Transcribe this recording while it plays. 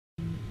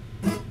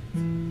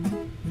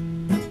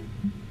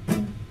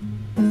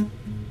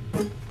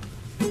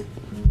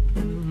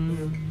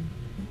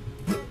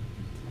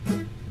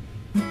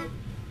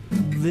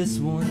This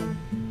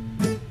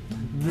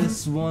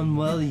one,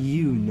 well,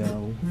 you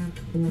know,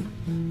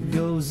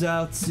 goes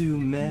out to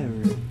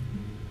Mary.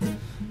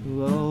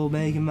 Oh,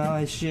 making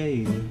my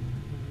shade.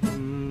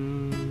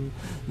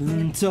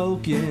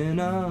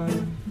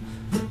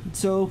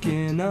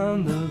 Token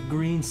on the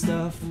green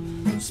stuff,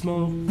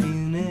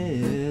 smoking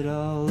it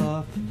all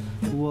up.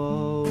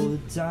 Whoa,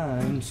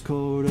 dimes,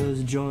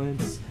 quarters,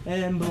 joints,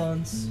 and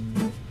blunts,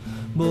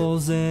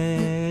 bulls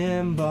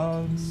and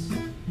bonds,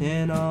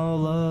 and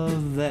all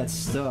of that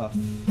stuff.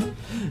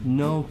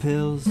 No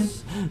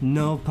pills,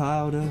 no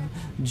powder,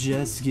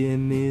 just give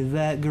me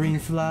that green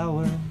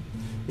flower.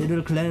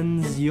 It'll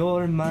cleanse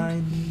your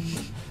mind,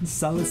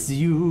 solace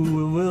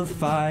you will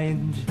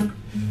find.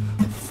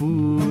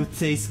 Food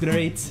tastes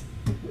great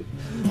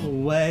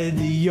when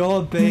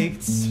you're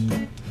baked.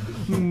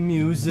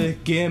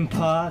 Music in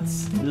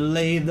pots,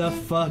 lay the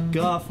fuck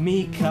off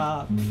me,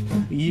 cop.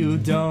 You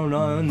don't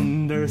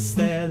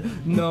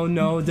understand, no,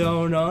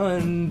 don't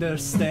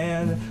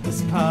understand.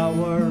 There's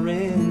power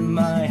in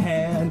my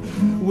hand.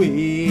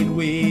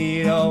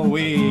 Weed, oh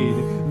weed,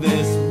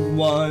 this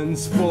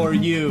one's for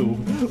you.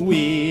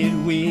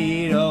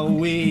 Weed, oh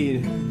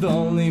weed, the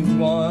only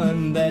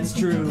one that's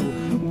true.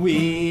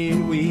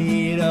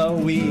 Weed, oh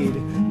weed,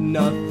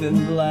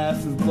 nothing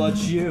left but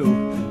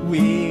you.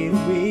 Weed,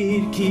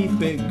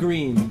 keep it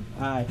green.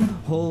 I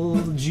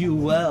hold you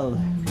well,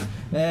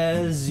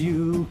 as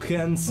you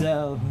can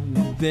tell.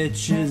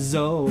 Bitches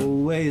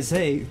always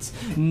hate,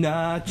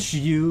 not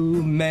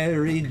you,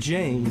 Mary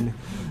Jane.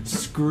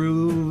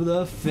 Screw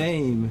the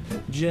fame,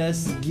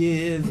 just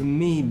give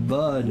me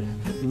bud.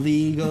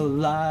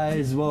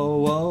 Legalize,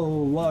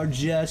 whoa, or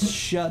just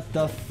shut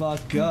the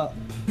fuck up.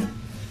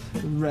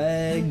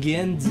 Reg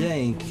and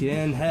Dank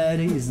and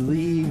Hetties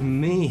leave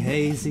me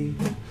hazy.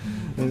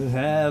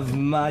 Have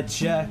my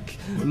check,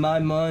 my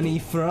money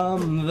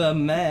from the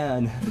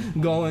man.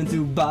 Going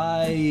to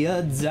buy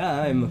a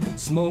dime,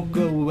 smoke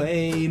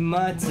away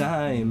my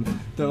time.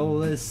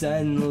 Through this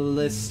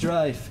endless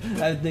strife,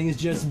 everything's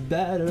just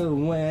better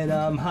when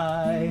I'm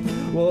high.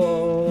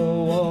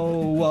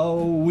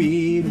 Whoa,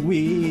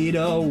 weed,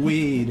 oh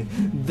weed,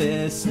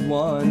 this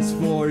one's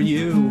for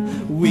you.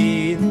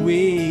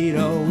 Weed,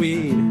 oh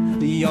weed,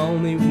 the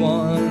only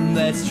one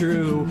that's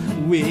true.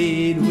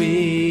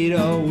 Weed,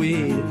 oh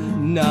weed,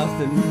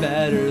 nothing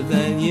better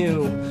than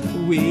you.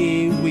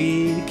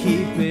 Weed,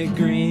 keep it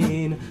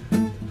green.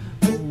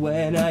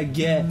 When I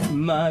get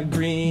my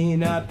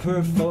green, I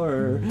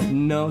prefer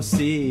no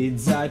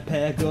seeds. I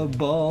pack a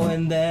bowl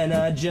and then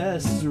I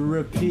just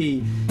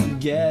repeat.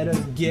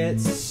 Get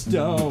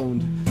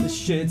stoned. The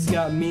shit's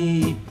got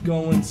me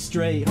going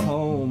straight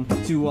home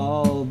to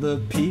all the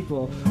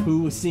people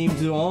who seem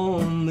to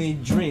only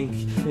drink,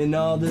 and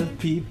all the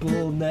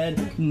people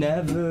that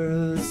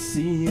never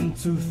seem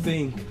to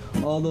think.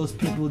 All those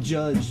people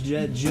judge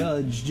you,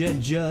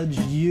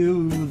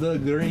 the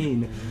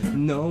green.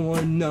 No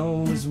one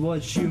knows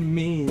what you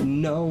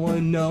mean, no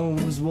one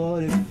knows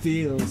what it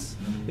feels.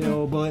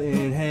 Yo, but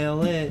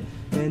inhale it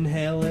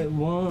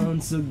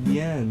once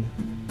again.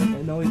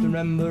 And always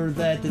remember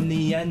that in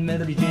the end,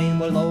 Mary Jane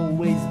will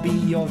always be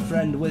your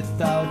friend.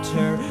 Without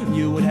her,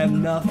 you would have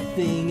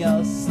nothing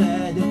else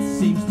that it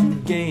seems to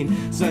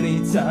gain. So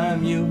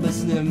anytime you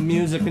listen to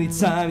music,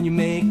 anytime you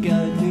make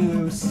a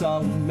new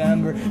song,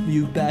 remember,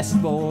 you best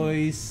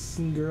boys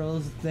and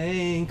girls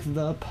thank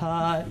the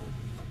pot.